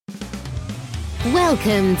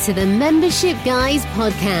Welcome to the Membership Guys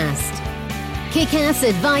podcast. Kick-ass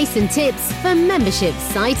advice and tips for membership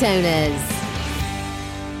site owners.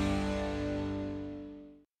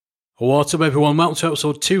 What's up, everyone? Welcome to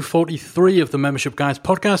episode 243 of the Membership Guys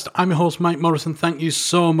podcast. I'm your host, Mike Morrison. Thank you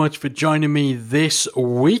so much for joining me this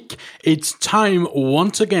week. It's time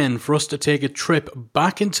once again for us to take a trip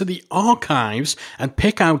back into the archives and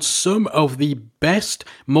pick out some of the best,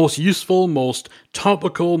 most useful, most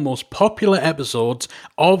topical, most popular episodes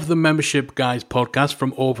of the Membership Guys podcast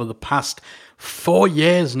from over the past 4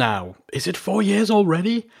 years now. Is it 4 years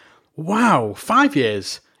already? Wow, 5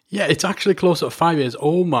 years. Yeah, it's actually closer to 5 years.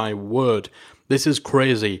 Oh my word. This is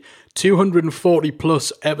crazy. 240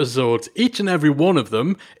 plus episodes. Each and every one of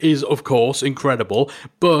them is, of course, incredible.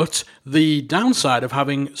 But the downside of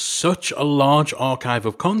having such a large archive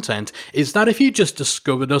of content is that if you just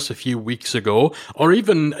discovered us a few weeks ago, or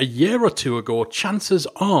even a year or two ago, chances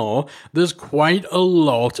are there's quite a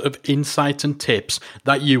lot of insights and tips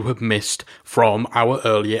that you have missed from our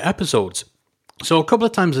earlier episodes. So a couple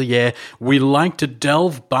of times a year, we like to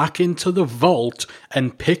delve back into the vault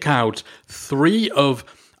and pick out 3 of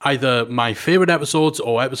either my favorite episodes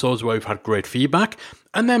or episodes where we've had great feedback,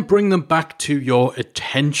 and then bring them back to your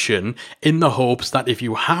attention in the hopes that if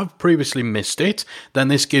you have previously missed it, then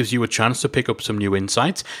this gives you a chance to pick up some new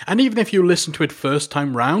insights. And even if you listen to it first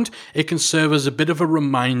time round, it can serve as a bit of a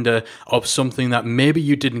reminder of something that maybe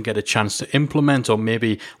you didn't get a chance to implement, or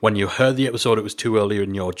maybe when you heard the episode, it was too early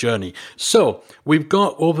in your journey. So we've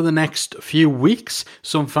got over the next few weeks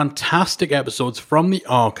some fantastic episodes from the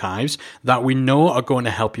archives that we know are going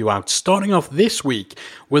to help you out. Starting off this week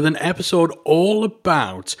with an episode all about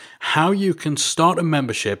how you can start a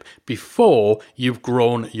membership before you've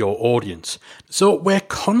grown your audience. So we're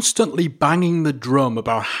constantly banging the drum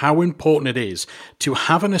about how important it is to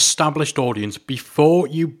have an established audience before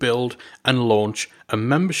you build and launch a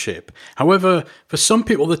membership. However, for some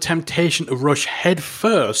people, the temptation to rush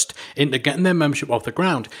headfirst into getting their membership off the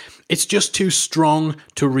ground, it's just too strong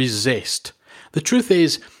to resist. The truth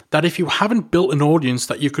is that if you haven't built an audience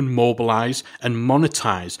that you can mobilize and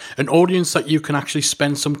monetize, an audience that you can actually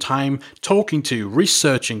spend some time talking to,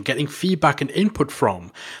 researching, getting feedback and input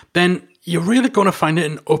from, then you're really going to find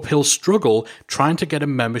it an uphill struggle trying to get a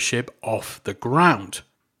membership off the ground.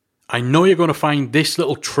 I know you're going to find this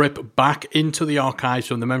little trip back into the archives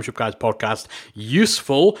from the Membership Guys podcast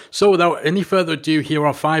useful. So without any further ado, here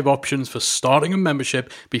are 5 options for starting a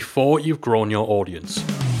membership before you've grown your audience.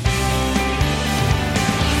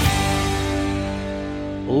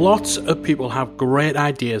 Lots of people have great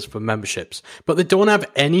ideas for memberships, but they don't have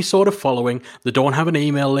any sort of following, they don't have an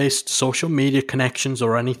email list, social media connections,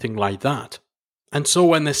 or anything like that. And so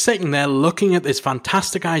when they're sitting there looking at this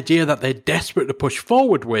fantastic idea that they're desperate to push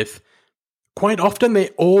forward with, quite often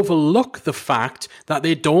they overlook the fact that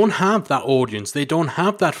they don't have that audience, they don't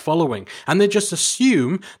have that following, and they just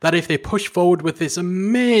assume that if they push forward with this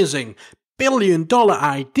amazing billion-dollar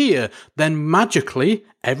idea, then magically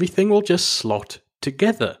everything will just slot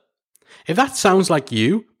together. If that sounds like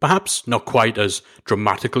you, perhaps not quite as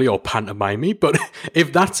dramatically or pantomimey, but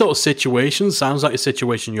if that sort of situation sounds like a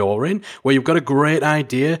situation you're in, where you've got a great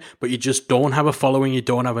idea, but you just don't have a following, you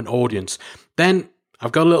don't have an audience, then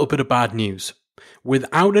I've got a little bit of bad news.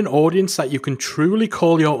 Without an audience that you can truly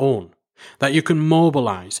call your own, that you can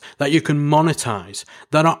mobilize, that you can monetize,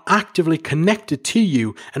 that are actively connected to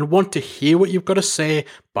you and want to hear what you've got to say,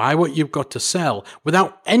 buy what you've got to sell,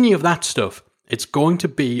 without any of that stuff, it's going to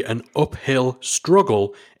be an uphill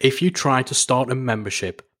struggle if you try to start a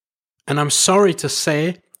membership. And I'm sorry to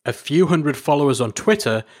say, a few hundred followers on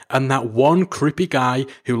Twitter and that one creepy guy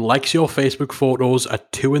who likes your Facebook photos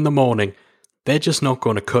at 2 a.m, they're just not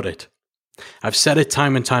going to cut it. I've said it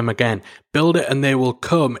time and time again, build it and they will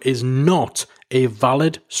come is not a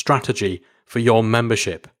valid strategy for your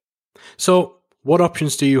membership. So, what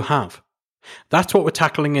options do you have? That's what we're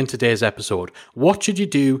tackling in today's episode. What should you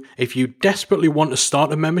do if you desperately want to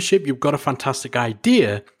start a membership, you've got a fantastic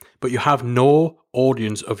idea, but you have no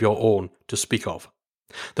audience of your own to speak of?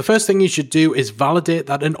 The first thing you should do is validate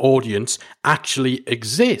that an audience actually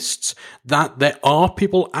exists, that there are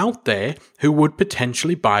people out there who would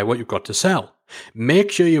potentially buy what you've got to sell.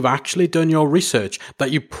 Make sure you've actually done your research, that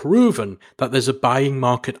you've proven that there's a buying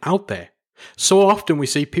market out there. So often we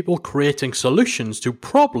see people creating solutions to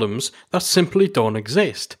problems that simply don't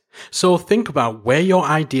exist. So think about where your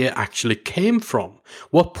idea actually came from.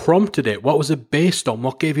 What prompted it? What was it based on?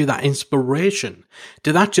 What gave you that inspiration?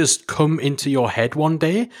 Did that just come into your head one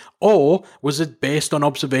day? Or was it based on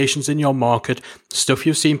observations in your market, stuff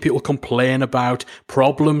you've seen people complain about,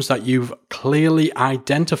 problems that you've clearly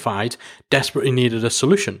identified desperately needed a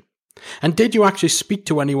solution? And did you actually speak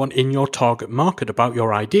to anyone in your target market about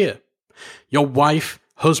your idea? Your wife,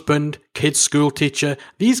 husband, kids' school teacher,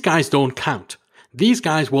 these guys don't count. These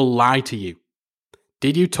guys will lie to you.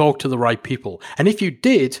 Did you talk to the right people? And if you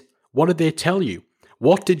did, what did they tell you?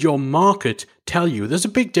 What did your market tell you? There's a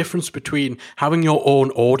big difference between having your own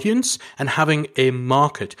audience and having a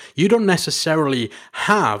market. You don't necessarily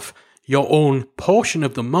have your own portion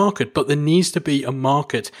of the market, but there needs to be a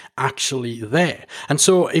market actually there. And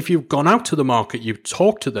so if you've gone out to the market, you've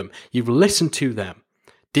talked to them, you've listened to them,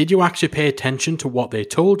 did you actually pay attention to what they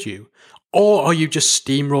told you? Or are you just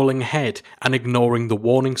steamrolling ahead and ignoring the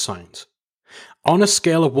warning signs? On a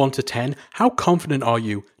scale of 1 to 10, how confident are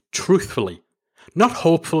you, truthfully? Not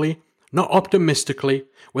hopefully, not optimistically,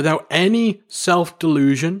 without any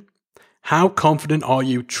self-delusion. How confident are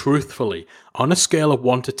you, truthfully, on a scale of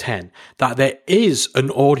 1 to 10, that there is an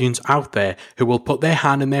audience out there who will put their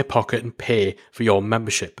hand in their pocket and pay for your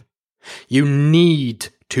membership? You need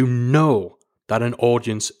to know that an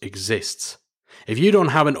audience exists. If you don't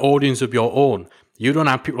have an audience of your own, you don't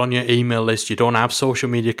have people on your email list, you don't have social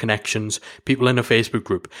media connections, people in a Facebook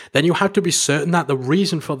group, then you have to be certain that the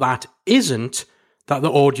reason for that isn't that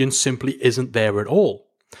the audience simply isn't there at all.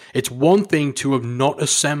 It's one thing to have not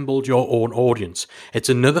assembled your own audience. It's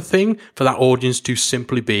another thing for that audience to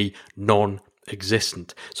simply be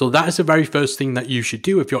non-existent. So that is the very first thing that you should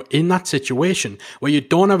do if you're in that situation where you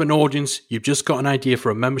don't have an audience, you've just got an idea for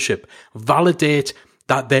a membership. Validate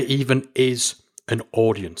that there even is an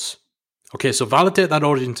audience. Okay, so validate that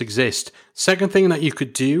audience exists. Second thing that you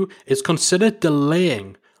could do is consider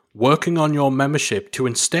delaying working on your membership to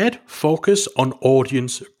instead focus on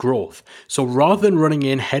audience growth. So rather than running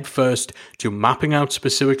in headfirst to mapping out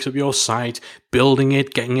specifics of your site, building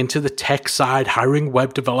it, getting into the tech side, hiring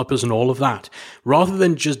web developers and all of that, rather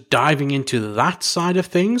than just diving into that side of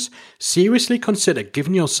things, seriously consider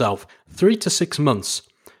giving yourself 3 to 6 months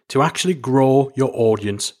to actually grow your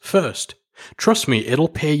audience first. Trust me, it'll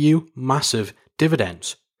pay you massive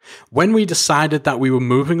dividends. When we decided that we were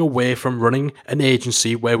moving away from running an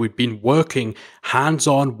agency where we'd been working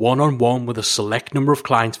hands-on, one-on-one with a select number of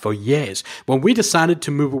clients for years, when we decided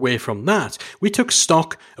to move away from that, we took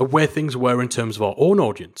stock of where things were in terms of our own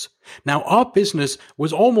audience. Now, our business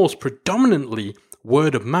was almost predominantly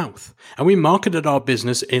word of mouth. And we marketed our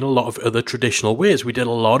business in a lot of other traditional ways. We did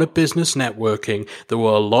a lot of business networking. There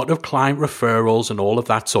were a lot of client referrals and all of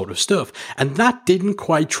that sort of stuff. And that didn't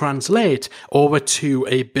quite translate over to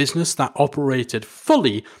a business that operated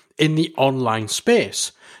fully in the online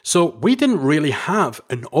space. So we didn't really have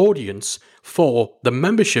an audience for the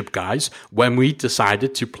membership guys when we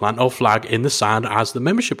decided to plant our flag in the sand as the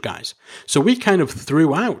membership guys. So we kind of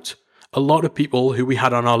threw out a lot of people who we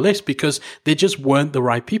had on our list because they just weren't the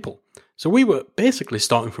right people. So we were basically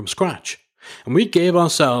starting from scratch. And we gave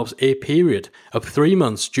ourselves a period of 3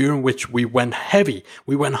 months during which we went heavy.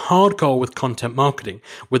 We went hardcore with content marketing,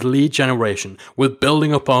 with lead generation, with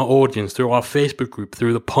building up our audience through our Facebook group,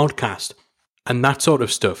 through the podcast, and that sort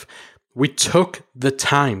of stuff. We took the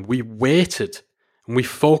time, we waited, and we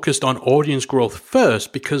focused on audience growth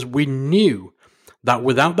first because we knew that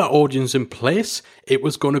without that audience in place, it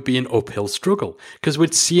was going to be an uphill struggle because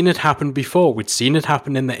we'd seen it happen before. We'd seen it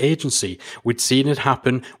happen in the agency. We'd seen it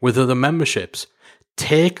happen with other memberships.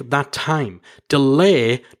 Take that time.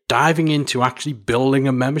 Delay diving into actually building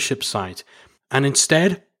a membership site and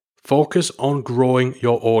instead focus on growing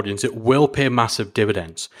your audience. It will pay massive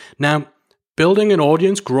dividends. Now, building an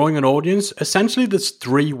audience, growing an audience, essentially there's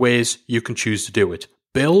 3 ways you can choose to do it.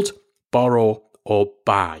 Build, borrow, or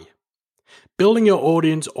buy. Building your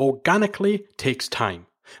audience organically takes time,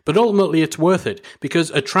 but ultimately it's worth it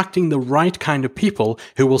because attracting the right kind of people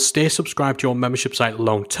who will stay subscribed to your membership site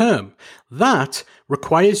long term, that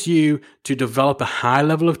requires you to develop a high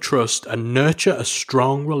level of trust and nurture a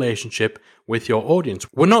strong relationship with your audience.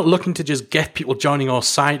 We're not looking to just get people joining our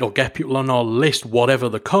site or get people on our list, whatever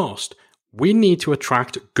the cost. We need to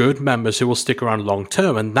attract good members who will stick around long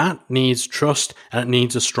term, and that needs trust and it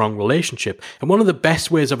needs a strong relationship. And one of the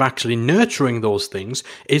best ways of actually nurturing those things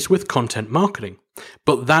is with content marketing.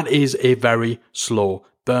 But that is a very slow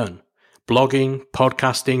burn. Blogging,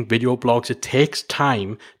 podcasting, video blogs, it takes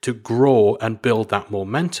time to grow and build that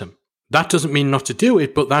momentum. That doesn't mean not to do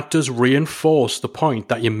it, but that does reinforce the point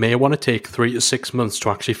that you may want to take 3 to 6 months to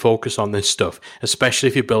actually focus on this stuff, especially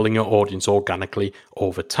if you're building your audience organically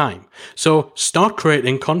over time. So start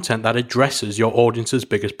creating content that addresses your audience's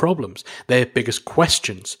biggest problems, their biggest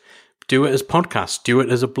questions. Do it as podcasts, do it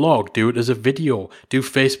as a blog, do it as a video, do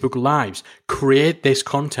Facebook Lives, create this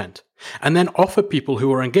content, and then offer people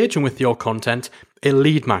who are engaging with your content a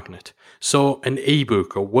lead magnet. So an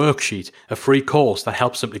ebook, a worksheet, a free course that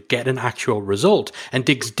helps them to get an actual result and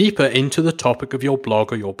digs deeper into the topic of your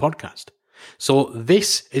blog or your podcast. So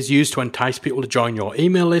this is used to entice people to join your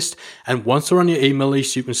email list. And once they're on your email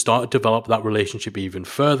list, you can start to develop that relationship even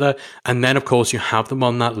further. And then, of course, you have them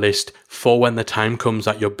on that list for when the time comes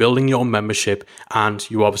that you're building your membership and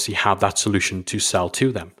you obviously have that solution to sell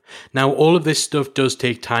to them. Now, all of this stuff does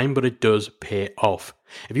take time, but it does pay off.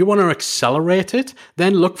 If you want to accelerate it,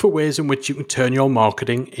 then look for ways in which you can turn your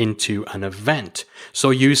marketing into an event. So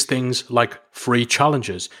use things like free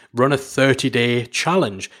challenges. Run a 30-day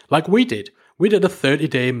challenge like we did. We did a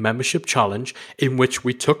 30-day membership challenge in which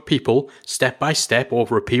we took people step by step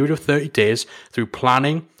over a period of 30 days through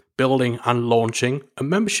planning, building and launching a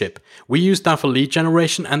membership. We used that for lead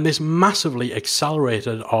generation, and this massively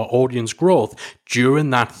accelerated our audience growth during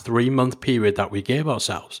that 3-month period that we gave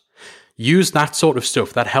ourselves. Use that sort of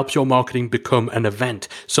stuff that helps your marketing become an event,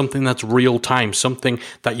 something that's real time, something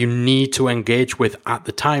that you need to engage with at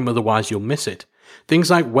the time, otherwise you'll miss it.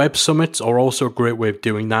 Things like web summits are also a great way of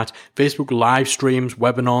doing that. Facebook live streams,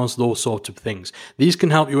 webinars, those sorts of things. These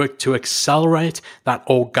can help you to accelerate that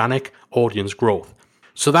organic audience growth.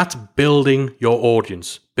 So that's building your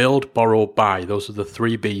audience. Build, borrow, buy. Those are the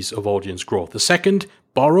 3 B's of audience growth. The second,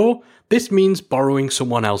 borrow. This means borrowing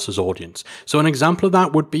someone else's audience. So an example of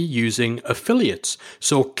that would be using affiliates.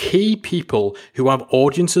 So key people who have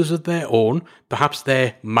audiences of their own, perhaps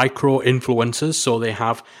they're micro influencers, so they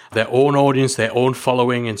have their own audience, their own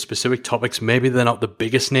following in specific topics. Maybe they're not the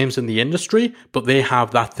biggest names in the industry, but they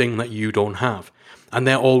have that thing that you don't have. And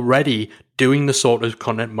they're already doing the sort of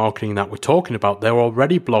content marketing that we're talking about. They're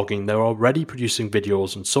already blogging, they're already producing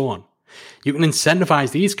videos and so on. You can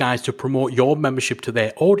incentivize these guys to promote your membership to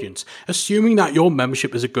their audience, assuming that your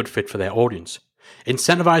membership is a good fit for their audience.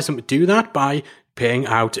 Incentivize them to do that by paying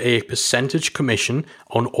out a percentage commission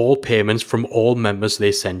on all payments from all members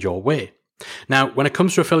they send your way. Now, when it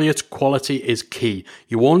comes to affiliates, quality is key.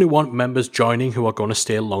 You only want members joining who are going to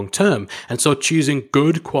stay long term. And so choosing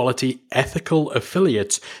good quality, ethical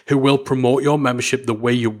affiliates who will promote your membership the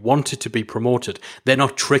way you want it to be promoted. They're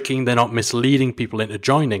not tricking, they're not misleading people into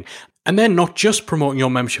joining. And they're not just promoting your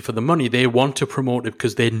membership for the money. They want to promote it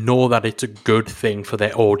because they know that it's a good thing for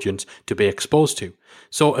their audience to be exposed to.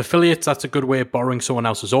 So affiliates, that's a good way of borrowing someone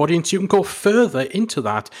else's audience. You can go further into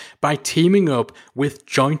that by teaming up with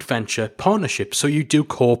joint venture partnerships. So you do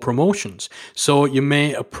co-promotions. So you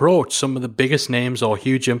may approach some of the biggest names or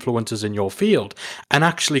huge influencers in your field and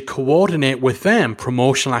actually coordinate with them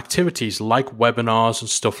promotional activities like webinars and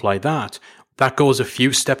stuff like that. That goes a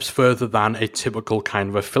few steps further than a typical kind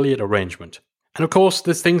of affiliate arrangement. And of course,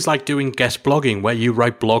 there's things like doing guest blogging, where you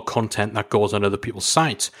write blog content that goes on other people's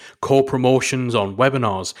sites, co-promotions on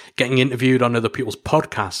webinars, getting interviewed on other people's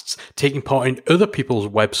podcasts, taking part in other people's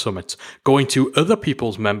web summits, going to other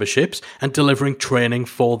people's memberships and delivering training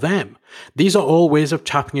for them. These are all ways of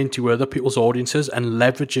tapping into other people's audiences and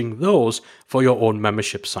leveraging those for your own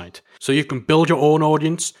membership site. So you can build your own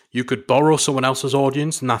audience, you could borrow someone else's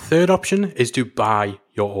audience, and that third option is to buy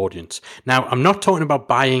your audience. Now, I'm not talking about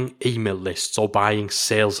buying email lists or buying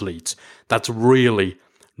sales leads. That's really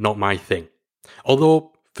not my thing.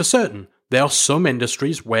 Although, for certain, there are some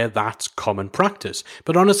industries where that's common practice.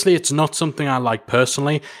 But honestly, it's not something I like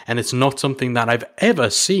personally, and it's not something that I've ever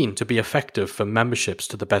seen to be effective for memberships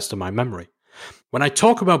to the best of my memory. When I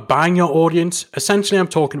talk about buying your audience, essentially I'm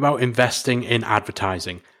talking about investing in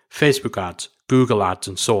advertising, Facebook ads, Google ads,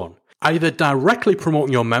 and so on. Either directly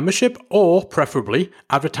promoting your membership or, preferably,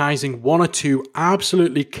 advertising 1 or 2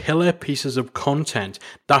 absolutely killer pieces of content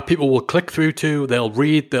that people will click through to, they'll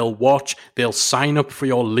read, they'll watch, they'll sign up for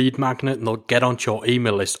your lead magnet, and they'll get onto your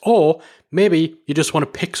email list. Or maybe you just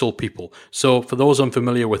want to pixel people. So for those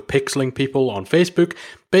unfamiliar with pixeling people on Facebook,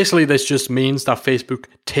 basically this just means that Facebook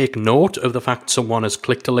take note of the fact someone has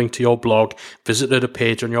clicked a link to your blog, visited a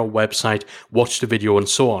page on your website, watched a video, and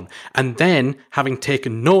so on. And then, having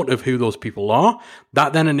taken note of who those people are,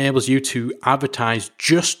 that then enables you to advertise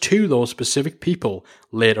just to those specific people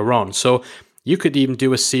later on. So you could even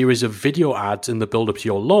do a series of video ads in the build-up to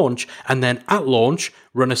your launch, and then at launch,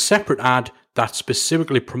 run a separate ad that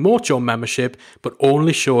specifically promotes your membership, but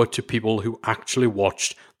only show it to people who actually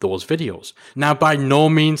watched those videos. Now, by no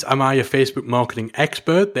means am I a Facebook marketing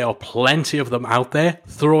expert. There are plenty of them out there.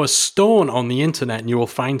 Throw a stone on the internet and you will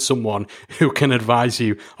find someone who can advise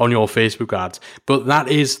you on your Facebook ads. But that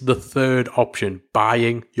is the third option,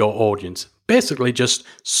 buying your audience. Basically just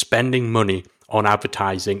spending money on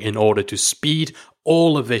advertising in order to speed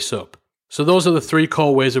all of this up. So those are the 3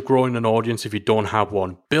 core ways of growing an audience if you don't have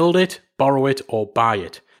one. Build it, borrow it, or buy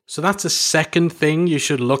it. So that's the second thing you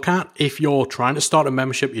should look at if you're trying to start a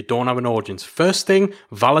membership, you don't have an audience. First thing,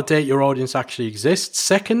 validate your audience actually exists.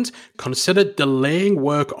 Second, consider delaying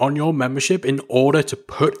work on your membership in order to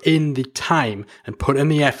put in the time and put in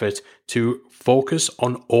the effort to focus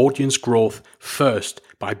on audience growth first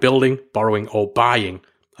by building, borrowing, or buying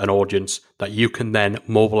an audience that you can then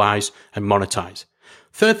mobilize and monetize.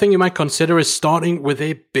 Third thing you might consider is starting with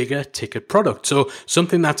a bigger ticket product. So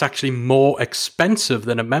something that's actually more expensive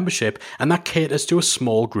than a membership and that caters to a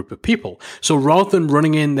small group of people. So rather than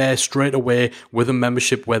running in there straight away with a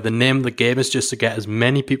membership where the name of the game is just to get as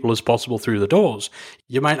many people as possible through the doors,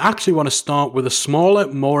 you might actually want to start with a smaller,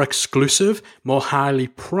 more exclusive, more highly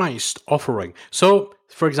priced offering. So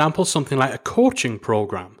for example, something like a coaching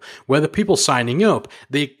program where the people signing up,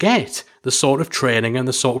 they get the sort of training and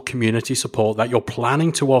the sort of community support that you're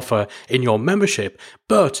planning to offer in your membership,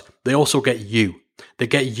 but they also get you. They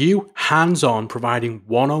get you hands-on providing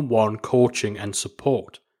one-on-one coaching and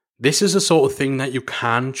support. This is the sort of thing that you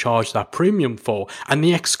can charge that premium for, and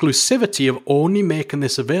the exclusivity of only making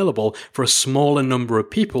this available for a smaller number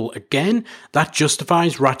of people, again, that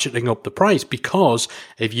justifies ratcheting up the price, because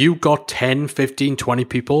if you got 10, 15, 20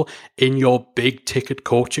 people in your big ticket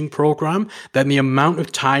coaching program, then the amount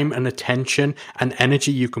of time and attention and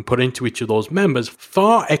energy you can put into each of those members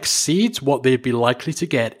far exceeds what they'd be likely to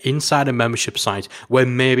get inside a membership site where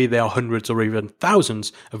maybe there are hundreds or even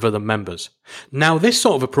thousands of other members. Now, this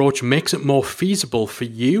sort of approach makes it more feasible for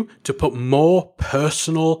you to put more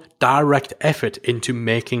personal, direct effort into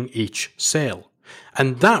making each sale.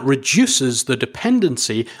 And that reduces the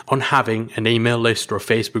dependency on having an email list or a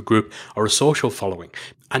Facebook group or a social following.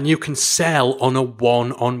 And you can sell on a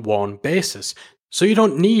one-on-one basis. So you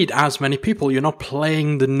don't need as many people. You're not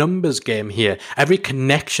playing the numbers game here. Every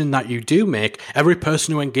connection that you do make, every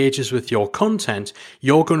person who engages with your content,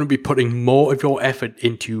 you're going to be putting more of your effort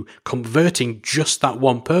into converting just that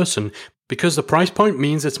one person, because the price point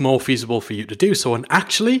means it's more feasible for you to do so. And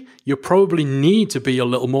actually, you probably need to be a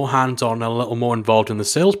little more hands-on and a little more involved in the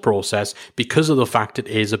sales process because of the fact it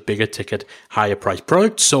is a bigger ticket, higher price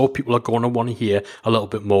product. So people are going to want to hear a little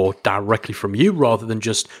bit more directly from you rather than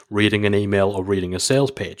just reading an email or reading a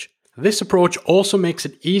sales page. This approach also makes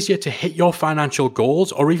it easier to hit your financial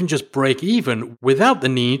goals or even just break even without the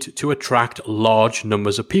need to attract large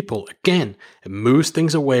numbers of people. Again, it moves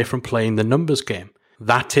things away from playing the numbers game.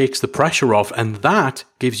 That takes the pressure off, and that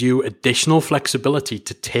gives you additional flexibility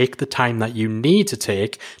to take the time that you need to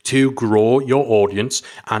take to grow your audience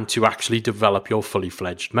and to actually develop your fully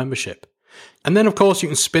fledged membership. And then, of course, you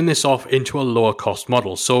can spin this off into a lower cost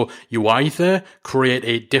model. So you either create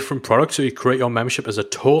a different product, so you create your membership as a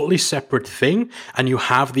totally separate thing, and you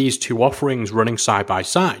have these two offerings running side by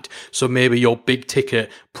side. So maybe your big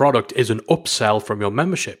ticket product is an upsell from your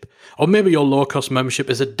membership, or maybe your low cost membership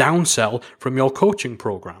is a downsell from your coaching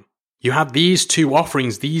program. You have these two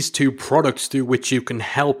offerings, these two products through which you can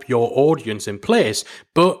help your audience in place,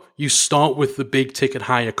 but you start with the big ticket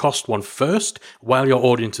higher cost one first while your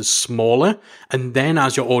audience is smaller. And then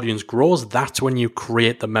as your audience grows, that's when you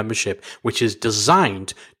create the membership, which is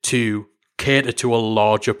designed to cater to a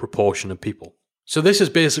larger proportion of people. So this is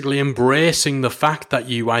basically embracing the fact that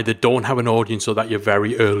you either don't have an audience or that you're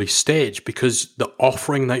very early stage, because the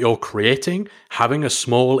offering that you're creating, having a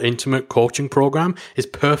small intimate coaching program, is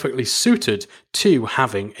perfectly suited to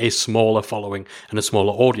having a smaller following and a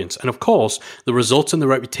smaller audience. And of course, the results and the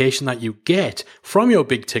reputation that you get from your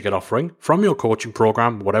big ticket offering, from your coaching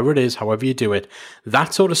program, whatever it is, however you do it,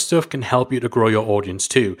 that sort of stuff can help you to grow your audience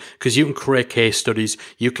too, because you can create case studies,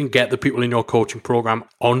 you can get the people in your coaching program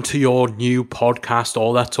onto your new podcast,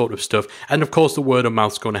 all that sort of stuff. And of course, the word of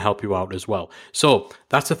mouth is going to help you out as well. So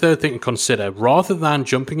that's the third thing to consider. Rather than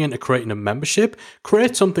jumping into creating a membership,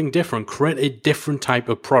 create something different, create a different type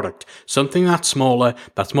of product, something that's smaller,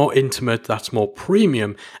 that's more intimate, that's more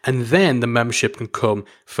premium, and then the membership can come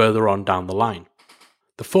further on down the line.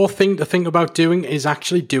 The fourth thing to think about doing is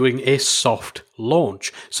actually doing a soft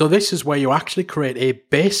launch. So this is where you actually create a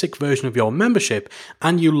basic version of your membership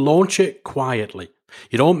and you launch it quietly.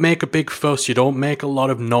 You don't make a big fuss, you don't make a lot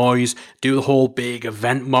of noise, do the whole big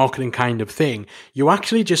event marketing kind of thing. You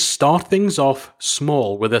actually just start things off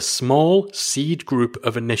small with a small seed group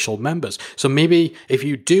of initial members. So maybe if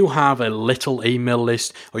you do have a little email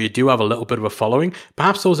list or you do have a little bit of a following,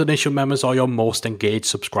 perhaps those initial members are your most engaged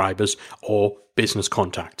subscribers or business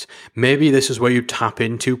contacts. Maybe this is where you tap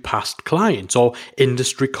into past clients or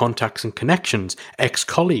industry contacts and connections,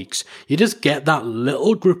 ex-colleagues. You just get that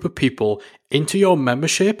little group of people into your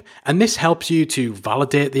membership, and this helps you to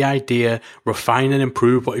validate the idea, refine and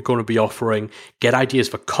improve what you're going to be offering, get ideas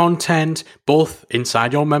for content, both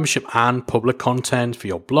inside your membership and public content for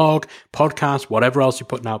your blog, podcast, whatever else you're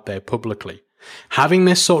putting out there publicly. Having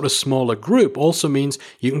this sort of smaller group also means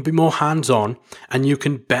you can be more hands-on and you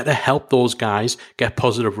can better help those guys get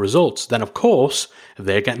positive results. Then, of course, if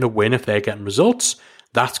they're getting a win, if they're getting results,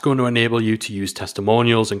 that's going to enable you to use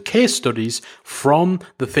testimonials and case studies from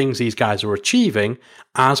the things these guys are achieving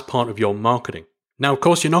as part of your marketing. Now, of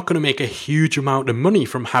course, you're not going to make a huge amount of money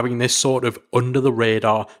from having this sort of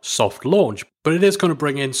under-the-radar soft launch, but it is going to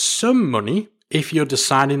bring in some money if you're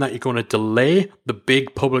deciding that you're going to delay the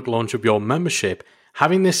big public launch of your membership.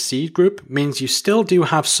 Having this seed group means you still do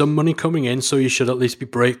have some money coming in, so you should at least be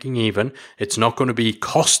breaking even. It's not going to be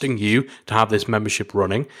costing you to have this membership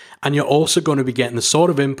running. And you're also going to be getting the sort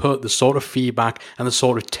of input, the sort of feedback, and the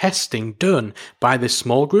sort of testing done by this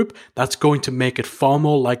small group that's going to make it far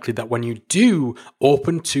more likely that when you do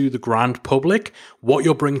open to the grand public, what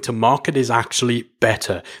you're bringing to market is actually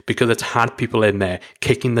better because it's had people in there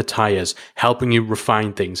kicking the tires, helping you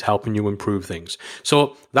refine things, helping you improve things.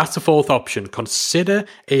 So that's the fourth option. Consider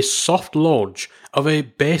a soft launch of a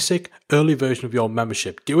basic early version of your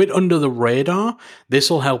membership. Do it under the radar.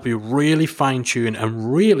 This will help you really fine tune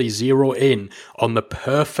and really zero in on the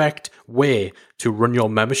perfect way to run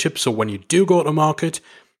your membership. So when you do go to market,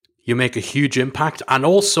 you make a huge impact, and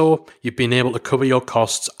also you've been able to cover your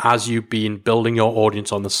costs as you've been building your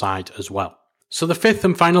audience on the side as well. So the fifth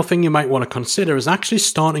and final thing you might want to consider is actually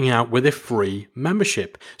starting out with a free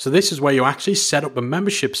membership. So this is where you actually set up a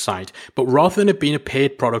membership site, but rather than it being a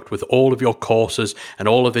paid product with all of your courses and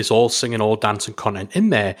all of this all singing, all dancing content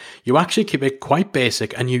in there, you actually keep it quite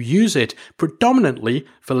basic and you use it predominantly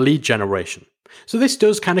for lead generation. So this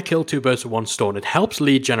does kind of kill two birds with one stone. It helps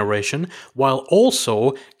lead generation while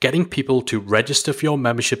also getting people to register for your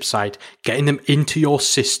membership site, getting them into your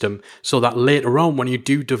system so that later on when you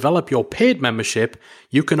do develop your paid membership,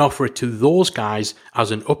 you can offer it to those guys as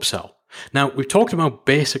an upsell. Now, we've talked about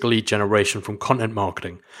basic lead generation from content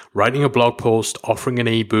marketing, writing a blog post, offering an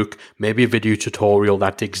ebook, maybe a video tutorial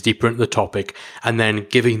that digs deeper into the topic, and then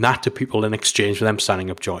giving that to people in exchange for them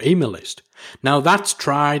signing up to your email list. Now, that's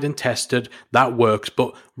tried and tested, that works,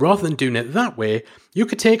 but rather than doing it that way, you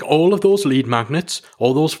could take all of those lead magnets,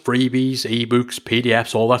 all those freebies, ebooks,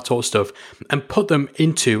 PDFs, all that sort of stuff, and put them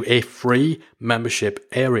into a free membership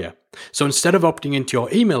area. So instead of opting into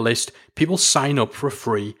your email list, people sign up for a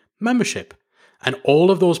free membership. And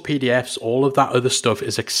all of those PDFs, all of that other stuff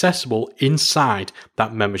is accessible inside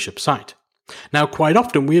that membership site. Now, quite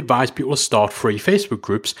often we advise people to start free Facebook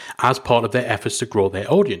groups as part of their efforts to grow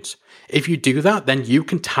their audience. If you do that, then you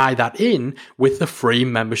can tie that in with the free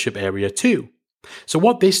membership area too. So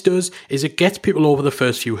what this does is it gets people over the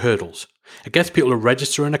first few hurdles. It gets people to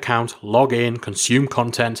register an account, log in, consume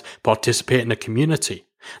content, participate in a community.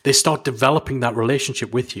 They start developing that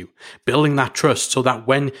relationship with you, building that trust so that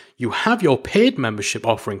when you have your paid membership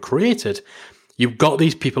offering created, you've got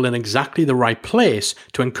these people in exactly the right place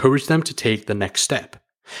to encourage them to take the next step.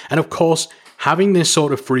 And of course, having this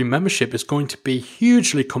sort of free membership is going to be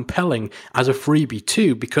hugely compelling as a freebie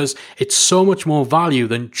too, because it's so much more value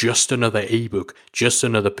than just another ebook, just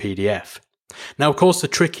another PDF. Now, of course, the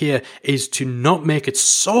trick here is to not make it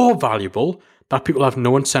so valuable that people have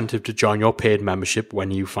no incentive to join your paid membership when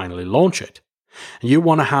you finally launch it. You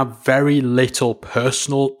want to have very little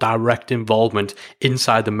personal direct involvement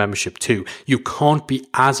inside the membership too. You can't be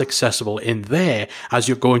as accessible in there as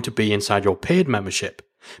you're going to be inside your paid membership.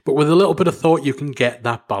 But with a little bit of thought, you can get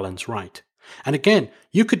that balance right. And again,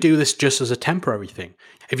 you could do this just as a temporary thing.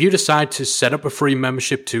 If you decide to set up a free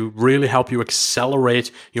membership to really help you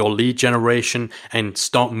accelerate your lead generation and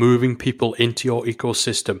start moving people into your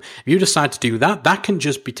ecosystem, if you decide to do that, that can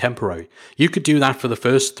just be temporary. You could do that for the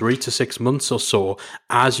first 3 to 6 months or so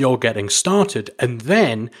as you're getting started, and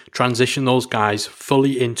then transition those guys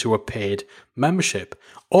fully into a paid membership.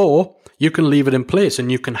 Or you can leave it in place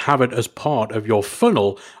and you can have it as part of your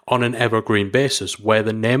funnel on an evergreen basis, where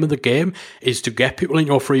the name of the game is to get people in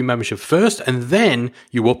your free membership first and then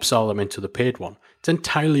you upsell them into the paid one. It's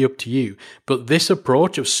entirely up to you. But this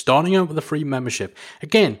approach of starting out with a free membership,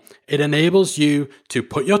 again, it enables you to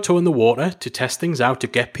put your toe in the water, to test things out, to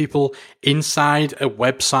get people inside a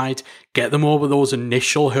website, get them over those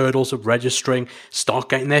initial hurdles of registering, start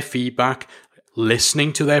getting their feedback,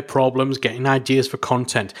 listening to their problems, getting ideas for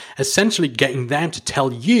content, essentially getting them to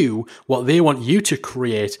tell you what they want you to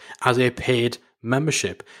create as a paid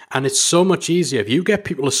membership. And it's so much easier. If you get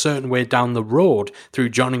people a certain way down the road through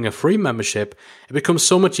joining a free membership, it becomes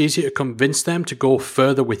so much easier to convince them to go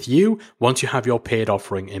further with you once you have your paid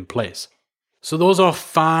offering in place. So those are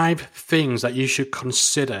 5 things that you should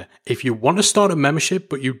consider if you want to start a membership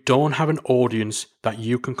but you don't have an audience that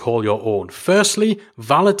you can call your own. Firstly,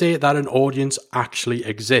 validate that an audience actually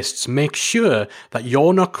exists. Make sure that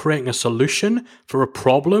you're not creating a solution for a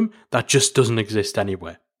problem that just doesn't exist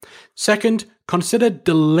anywhere. Second, consider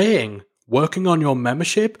delaying working on your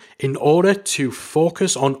membership in order to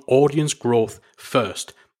focus on audience growth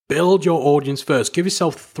first. Build your audience first. Give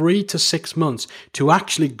yourself 3 to 6 months to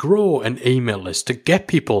actually grow an email list, to get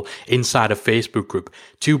people inside a Facebook group,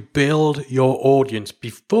 to build your audience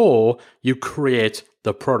before you create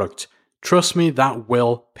the product. Trust me, that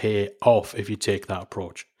will pay off if you take that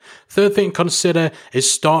approach. Third thing to consider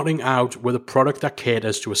is starting out with a product that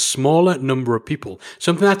caters to a smaller number of people.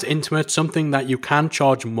 Something that's intimate, something that you can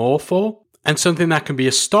charge more for, and something that can be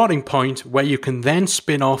a starting point where you can then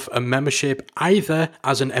spin off a membership either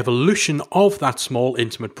as an evolution of that small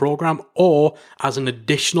intimate program or as an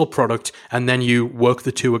additional product, and then you work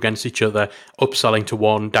the two against each other, upselling to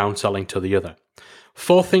one, downselling to the other.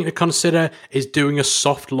 Fourth thing to consider is doing a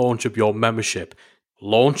soft launch of your membership.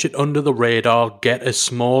 Launch it under the radar, get a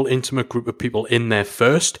small intimate group of people in there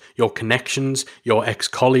first, your connections, your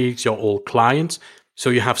ex-colleagues, your old clients. So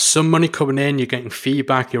you have some money coming in, you're getting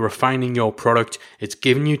feedback, you're refining your product. It's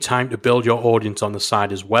giving you time to build your audience on the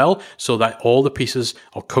side as well, so that all the pieces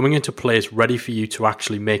are coming into place ready for you to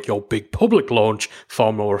actually make your big public launch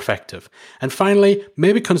far more effective. And finally,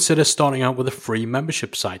 maybe consider starting out with a free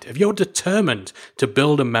membership site. If you're determined to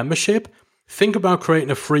build a membership, think about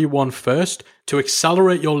creating a free one first to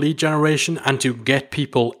accelerate your lead generation and to get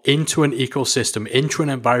people into an ecosystem, into an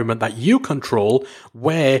environment that you control,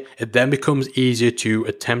 where it then becomes easier to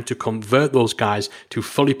attempt to convert those guys to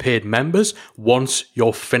fully paid members once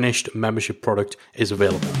your finished membership product is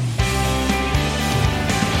available.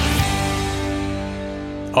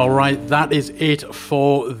 All right, that is it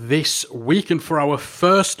for this week and for our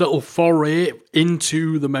first little foray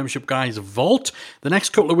into the Membership Guys Vault. The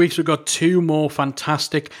next couple of weeks, we've got 2 more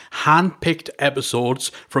fantastic hand-picked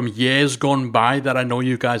episodes from years gone by that I know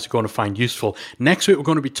you guys are going to find useful. Next week, we're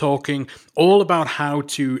going to be talking all about how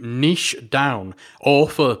to niche down, or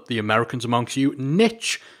for the Americans amongst you,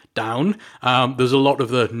 niche down. There's a lot of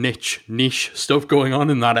the niche stuff going on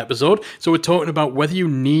in that episode. So we're talking about whether you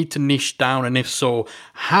need to niche down, and if so,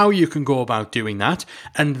 how you can go about doing that.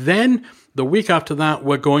 And then the week after that,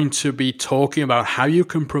 we're going to be talking about how you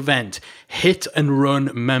can prevent hit and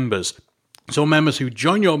run members. So members who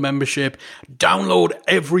join your membership, download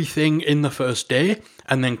everything in the first day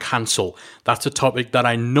and then cancel. That's a topic that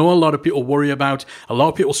I know a lot of people worry about. A lot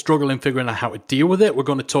of people struggle in figuring out how to deal with it. We're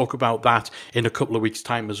going to talk about that in a couple of weeks'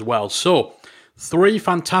 time as well. So 3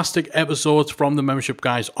 fantastic episodes from the Membership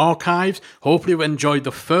Guys archives. Hopefully you've enjoyed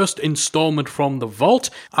the first installment from the Vault.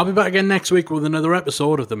 I'll be back again next week with another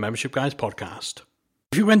episode of the Membership Guys podcast.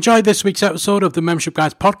 If you enjoyed this week's episode of the Membership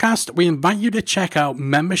Guys podcast, we invite you to check out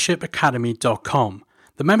membershipacademy.com.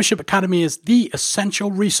 The Membership Academy is the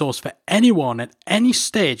essential resource for anyone at any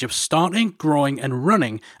stage of starting, growing, and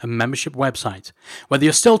running a membership website. Whether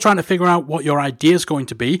you're still trying to figure out what your idea is going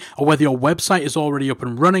to be, or whether your website is already up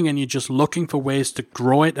and running and you're just looking for ways to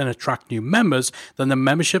grow it and attract new members, then the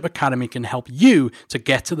Membership Academy can help you to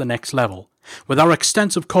get to the next level. With our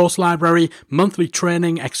extensive course library, monthly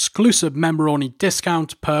training, exclusive member-only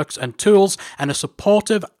discounts, perks and tools, and a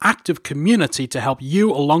supportive, active community to help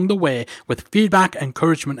you along the way with feedback,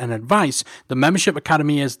 encouragement and advice, the Membership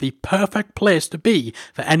Academy is the perfect place to be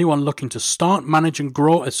for anyone looking to start, manage and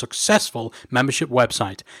grow a successful membership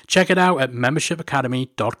website. Check it out at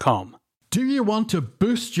membershipacademy.com. Do you want to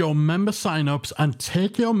boost your member signups and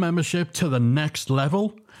take your membership to the next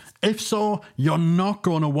level? If so, you're not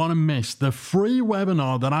going to want to miss the free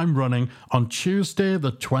webinar that I'm running on Tuesday,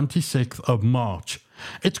 the 26th of March.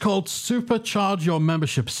 It's called Supercharge Your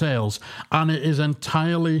Membership Sales, and it is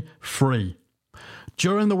entirely free.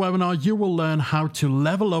 During the webinar, you will learn how to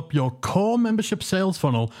level up your core membership sales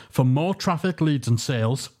funnel for more traffic, leads, and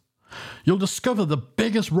sales. You'll discover the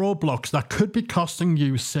biggest roadblocks that could be costing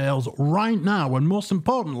you sales right now, and most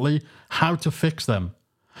importantly, how to fix them.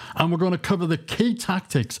 And we're going to cover the key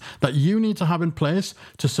tactics that you need to have in place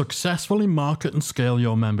to successfully market and scale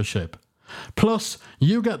your membership. Plus,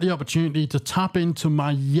 you get the opportunity to tap into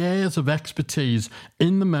my years of expertise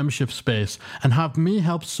in the membership space and have me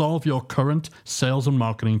help solve your current sales and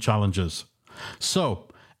marketing challenges. So,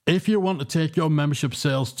 if you want to take your membership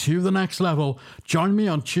sales to the next level, join me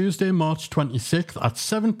on Tuesday, March 26th at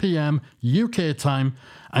 7 p.m. UK time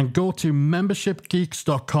and go to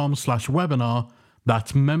membershipgeeks.com/webinar.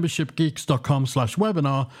 That's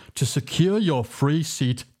membershipgeeks.com/webinar to secure your free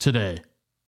seat today.